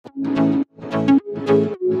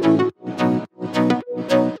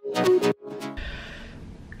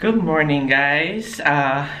Good morning, guys.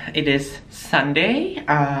 It is Sunday.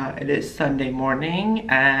 It is Sunday morning,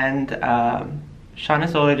 and Sean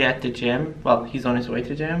is already at the gym. Well, he's on his way to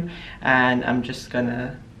the gym, and I'm just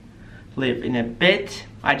gonna leave in a bit.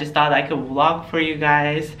 I just thought I could vlog for you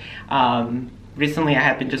guys. Recently, I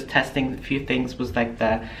have been just testing a few things, was like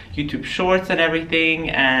the YouTube Shorts and everything,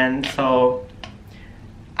 and so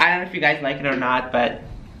I don't know if you guys like it or not, but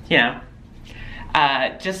you know.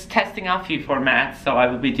 Just testing out a few formats, so I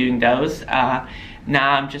will be doing those. Now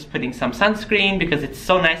I'm just putting some sunscreen because it's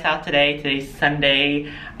so nice out today. Today's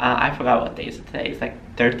Sunday. I forgot what day is it today. It's like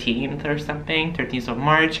 13th or something, 13th of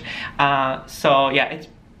March. So yeah, it's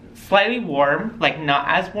slightly warm, like not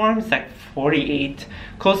as warm. It's like 48,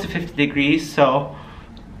 close to 50 degrees. So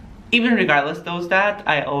even regardless of that,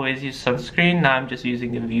 I always use sunscreen. Now I'm just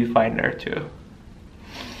using the viewfinder to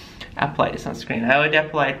apply the sunscreen. I already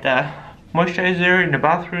applied the moisturizer in the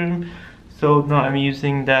bathroom, so now I'm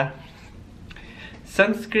using the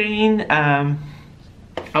sunscreen. I'll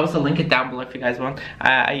also link it down below if you guys want.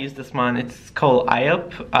 I use this one. It's called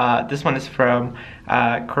IUP. This one is from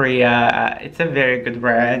Korea. It's a very good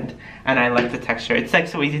brand, and I like the texture. It's like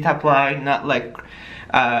so easy to apply, not like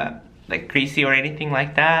greasy or anything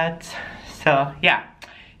like that. So yeah,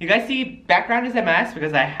 you guys see background is a mess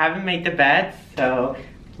because I haven't made the bed, so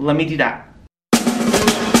let me do that.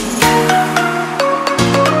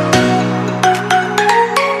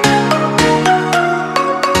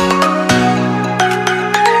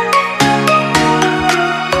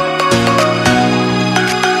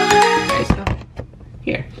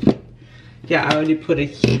 Yeah, I already put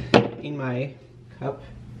it in my cup.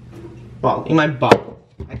 Well, in my bottle.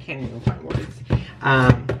 I can't even find words.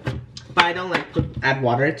 But I don't like add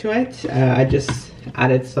water to it. I just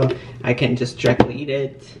add it so I can just directly eat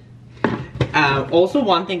it. Also,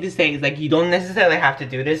 one thing to say is like you don't necessarily have to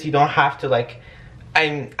do this. You don't have to like.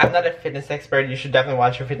 I'm not a fitness expert. You should definitely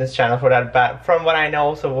watch your fitness channel for that. But from what I know,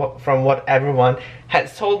 also from what everyone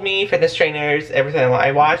has told me, fitness trainers, everything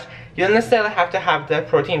I watch, you don't necessarily have to have the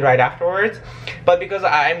protein right afterwards. But because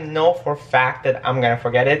I know for a fact that I'm gonna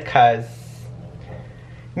forget it, cause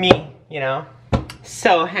me, you know.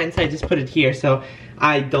 So hence I just put it here so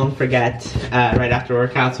I don't forget right after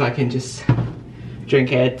workout, so I can just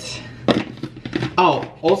drink it. Oh,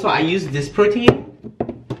 also I use this protein.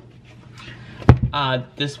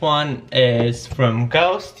 This one is from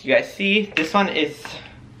Ghost. You guys see? This one is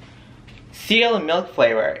cereal and milk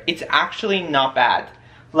flavor. It's actually not bad.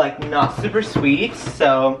 Like, not super sweet,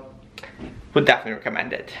 so would definitely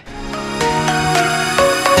recommend it.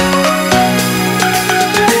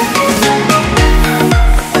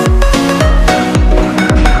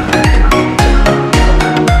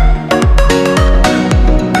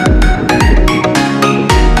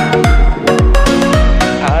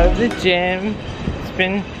 Out of the gym. It's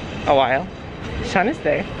been a while. Sean is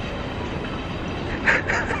there.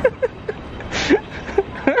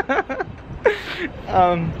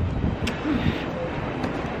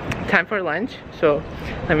 Time for lunch. So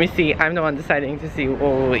let me see. I'm the one deciding to see what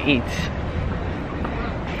we'll eat.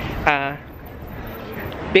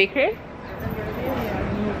 Bakery?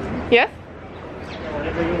 Yes?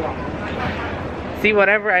 Whatever you want. See,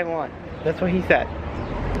 whatever I want. That's what he said.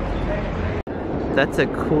 That's a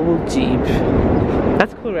cool Jeep.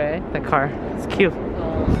 That's cool, right? That car. It's cute.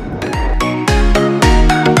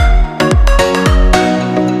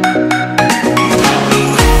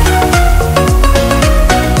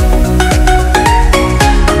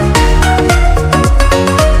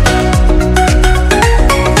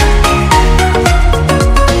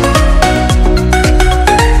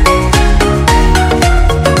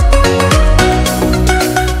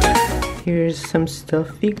 Here's some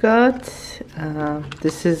stuff we got.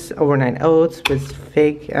 This is overnight oats with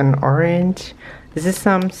fig and orange. This is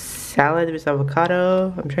some salad with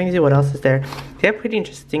avocado. I'm trying to see what else is there. They have pretty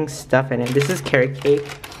interesting stuff in it. This is carrot cake.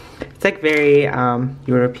 It's like very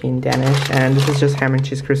European Danish. And this is just ham and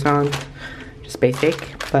cheese croissant. Just basic,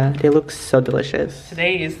 but they look so delicious.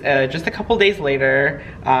 Today is just a couple days later.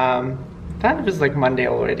 That was like Monday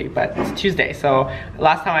already, but it's Tuesday. So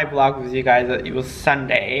last time I vlogged with you guys, it was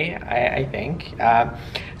Sunday, I think.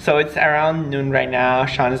 So it's around noon right now.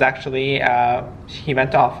 Sean is actually, he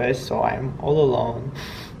went to office, so I'm all alone.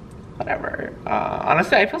 Whatever.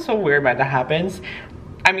 Honestly, I feel so weird when that happens.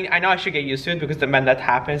 I mean, I know I should get used to it because when that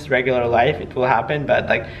happens, regular life, it will happen. But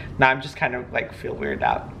like now I'm just kind of like feel weirded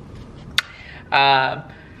out.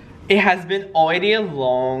 It has been already a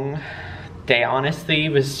long day, honestly,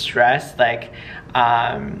 with stress. Like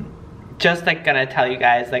just like gonna tell you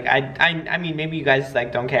guys, like I mean maybe you guys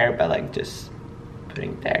like don't care, but like just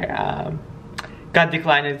putting there got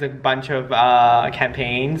declined as a bunch of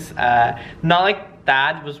campaigns. Not like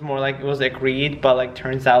that, it was more like it was agreed, but like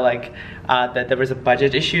turns out like that there was a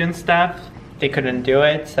budget issue and stuff. They couldn't do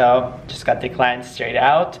it, so just got declined straight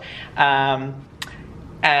out. And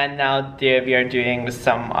now we are doing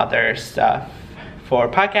some other stuff for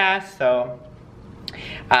podcasts. So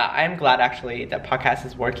I'm glad actually that podcast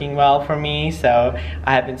is working well for me. So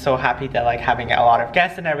I have been so happy that like having a lot of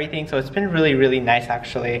guests and everything. So it's been really nice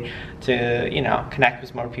actually to, you know, connect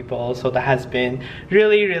with more people. So that has been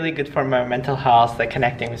really good for my mental health, like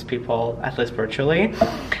connecting with people, at least virtually.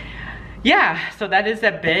 Yeah, so that is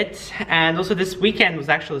a bit. And also this weekend was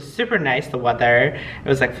actually super nice, the weather. It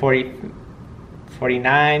was like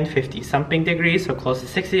 49, 50 something degrees, so close to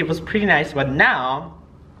 60. It was pretty nice, but now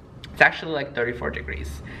it's actually like 34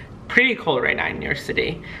 degrees. Pretty cold right now in New York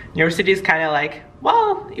City. New York City is kind of like,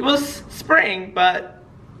 well, it was spring, but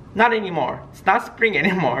not anymore. It's not spring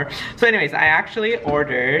anymore. So anyways, I actually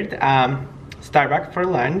ordered Starbucks for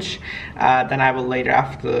lunch. Then I will later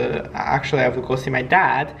after, actually I will go see my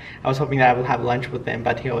dad. I was hoping that I would have lunch with him,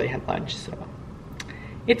 but he already had lunch, so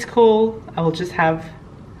it's cool. I will just have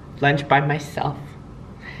lunch by myself.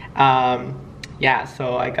 Yeah,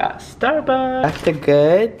 so I got Starbucks. That's the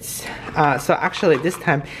goods. So actually this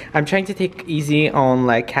time I'm trying to take easy on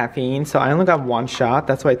like caffeine. So I only got one shot.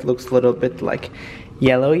 That's why it looks a little bit like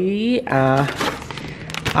yellowy.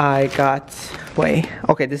 I got, wait,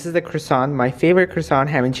 okay, this is the croissant. My favorite croissant,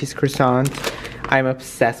 ham and cheese croissant. I'm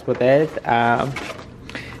obsessed with it.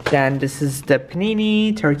 Then this is the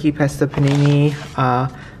panini, turkey pesto panini.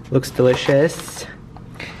 Looks delicious.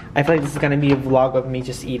 I feel like this is gonna be a vlog of me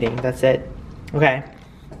just eating. That's it. Okay.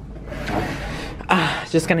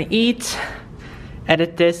 Just gonna eat,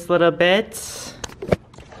 edit this a little bit.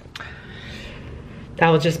 That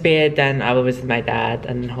will just be it. Then I will visit my dad,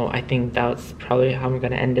 and I think that's probably how I'm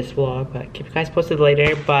gonna end this vlog. But keep you guys posted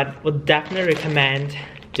later. But would definitely recommend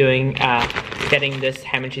doing getting this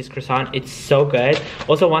ham and cheese croissant. It's so good.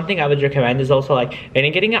 Also, one thing I would recommend is also like when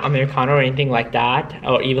you're getting an Americano or anything like that,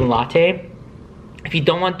 or even latte, if you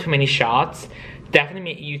don't want too many shots,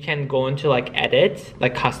 definitely you can go into like edit,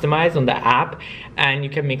 like customize on the app, and you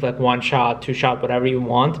can make like 1 shot, 2 shot, whatever you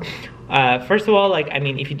want. First of all, like, I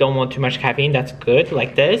mean, if you don't want too much caffeine, that's good,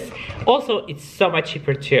 like this. Also, it's so much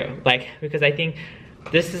cheaper too, like, because I think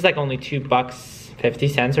this is like only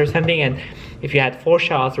 $2.50 or something, and if you had 4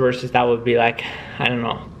 shots versus that would be like, I don't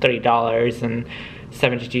know,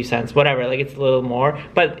 $30.72, whatever, like it's a little more.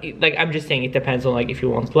 But like I'm just saying, it depends on like if you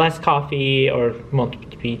want less coffee or want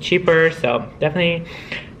it to be cheaper. So definitely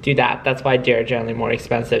do that. That's why they're generally more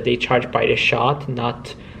expensive. They charge by the shot,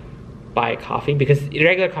 not by coffee, because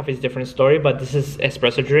regular coffee is a different story, but this is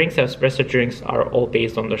espresso drinks, so espresso drinks are all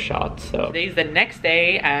based on the shot. So today's the next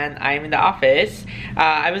day and I'm in the office.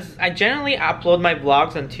 I generally upload my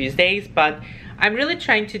vlogs on Tuesdays, but I'm really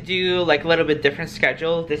trying to do like a little bit different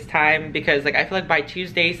schedule this time, because like I feel like by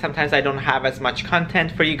Tuesday sometimes I don't have as much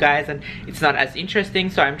content for you guys and it's not as interesting.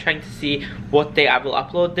 So I'm trying to see what day I will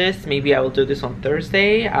upload this. Maybe I will do this on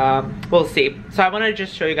Thursday. We'll see. So I want to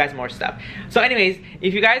just show you guys more stuff. So anyways,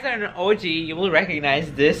 if you guys are an OG, you will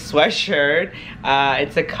recognize this sweatshirt.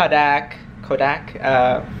 It's a Kodak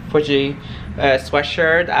Fuji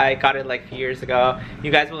sweatshirt. I got it like a few years ago.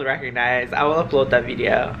 You guys will recognize. I will upload that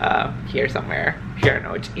video here somewhere. If you're an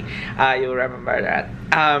OG, you'll remember that.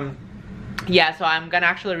 Yeah, so I'm gonna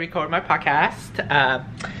actually record my podcast.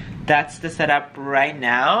 That's the setup right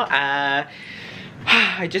now.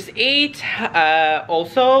 I just ate.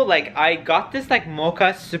 Also, like I got this like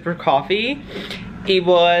mocha super coffee. It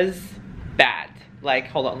was bad. Like,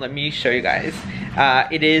 hold on, let me show you guys.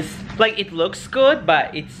 It is, like, it looks good,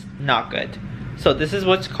 but it's not good. So this is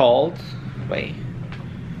what's called, wait,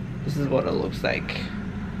 this is what it looks like.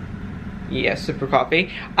 Yeah, super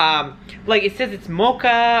coffee. Like, it says it's mocha,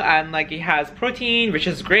 and like, it has protein, which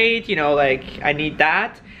is great, you know, like, I need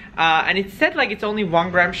that. And it said, like, it's only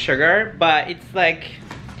 1 gram sugar, but it's like,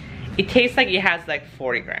 it tastes like it has, like,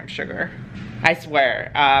 40 grams sugar. I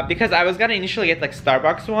swear, because I was gonna initially get like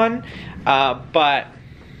Starbucks one, but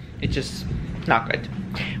it's just not good.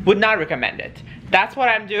 Would not recommend it. That's what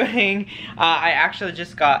I'm doing. I actually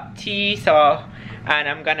just got tea, so, and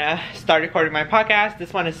I'm gonna start recording my podcast.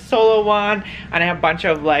 This one is solo one, and I have a bunch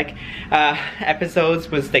of like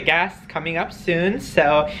episodes with the guests coming up soon.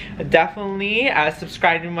 So definitely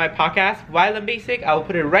subscribe to my podcast, Wild and Basic. I'll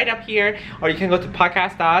put it right up here, or you can go to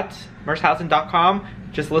podcast.murshausen.com.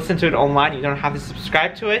 Just listen to it online. You don't have to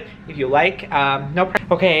subscribe to it if you like. No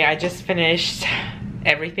problem. Okay, I just finished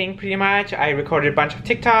everything pretty much. I recorded a bunch of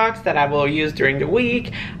TikToks that I will use during the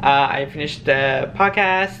week. I finished the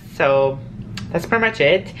podcast, so that's pretty much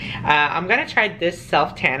it. I'm gonna try this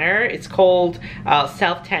self tanner. It's called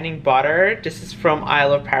self tanning butter. This is from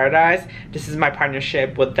Isle of Paradise. This is my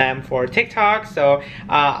partnership with them for TikTok. So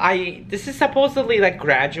this is supposedly like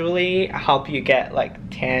gradually help you get like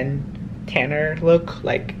tanner look,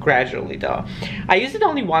 like gradually though. I used it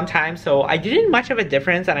only one time, so I didn't much of a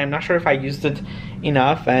difference, and I'm not sure if I used it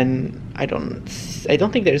enough, and I don't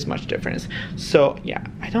think there's much difference. So yeah,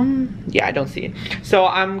 I don't see it. So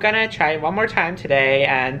I'm gonna try one more time today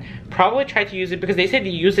and probably try to use it, because they said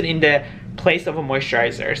you use it in the place of a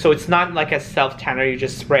moisturizer, so it's not like a self tanner you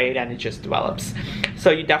just spray it and it just develops.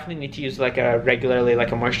 So you definitely need to use like a regularly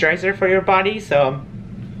like a moisturizer for your body. So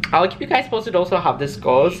I'll keep you guys posted also how this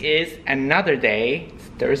goes. It is another day, it's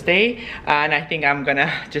Thursday, and I think I'm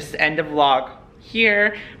gonna just end the vlog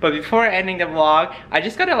here. But before ending the vlog, I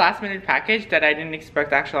just got a last minute package that I didn't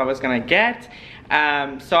expect actually I was gonna get.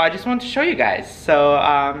 So I just want to show you guys. So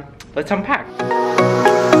let's unpack.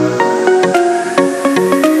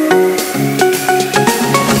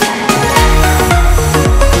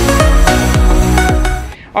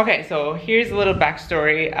 Okay, so here's a little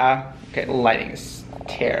backstory. Okay, the lighting is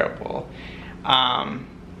terrible. I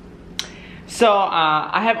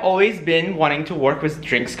have always been wanting to work with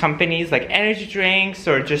drinks companies, like energy drinks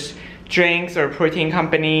or just drinks or protein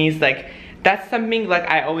companies. Like that's something like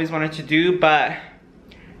I always wanted to do, but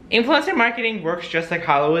influencer marketing works just like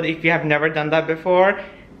Hollywood. If you have never done that before,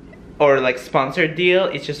 or like sponsored deal,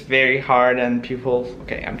 it's just very hard, and people,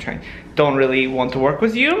 don't really want to work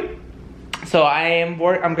with you. So I'm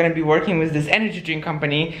gonna be working with this energy drink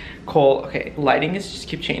company called, okay, lighting is just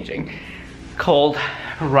keep changing, called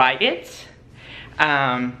Riot.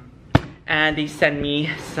 And they sent me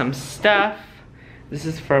some stuff. This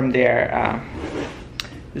is from their,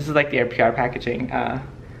 this is like their PR packaging.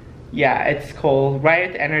 Yeah, it's called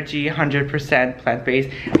Riot Energy 100% plant-based.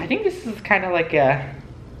 I think this is kind of like a,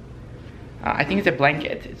 I think it's a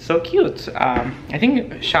blanket. It's so cute. I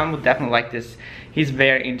think Sean would definitely like this. He's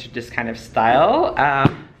very into this kind of style.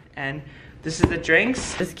 And this is the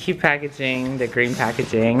drinks. This cute packaging, the green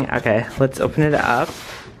packaging. Okay, let's open it up.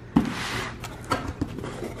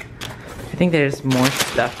 I think there's more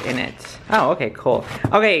stuff in it. Oh, okay, cool.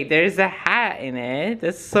 Okay, there's a hat in it.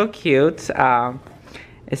 That's so cute.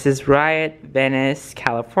 It says Riot, Venice,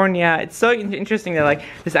 California. It's so interesting that like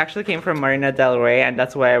this actually came from Marina Del Rey, and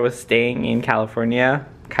that's why I was staying in California.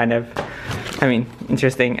 Kind of, I mean,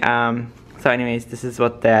 interesting. So anyways, this is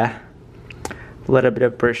what the little bit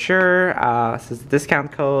of brochure. This is the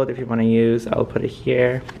discount code if you want to use. I'll put it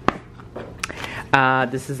here.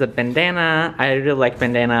 This is a bandana. I really like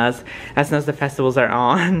bandanas. As soon as the festivals are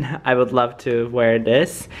on, I would love to wear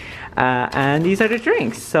this. And these are the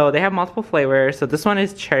drinks. So they have multiple flavors. So this one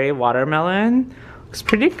is cherry watermelon. Looks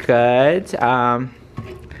pretty good.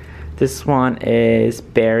 This one is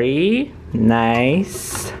berry.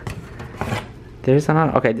 Nice. There's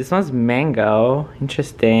another. Okay, this one's mango.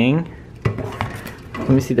 Interesting. Let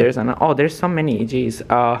me see, there's another. Oh, there's so many. Jeez.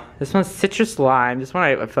 This one's citrus lime. This one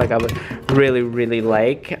I feel like I would really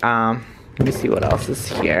like. Let me see what else is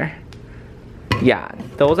here. Yeah,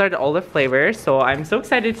 those are all the flavors. So I'm so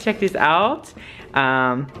excited to check these out.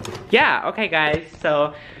 Yeah, okay guys.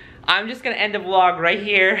 So I'm just gonna end the vlog right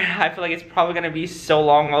here. I feel like it's probably gonna be so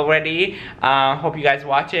long already. Hope you guys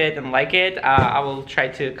watch it and like it. I will try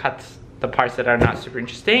to cut the parts that are not super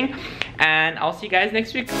interesting. And I'll see you guys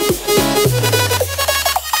next week.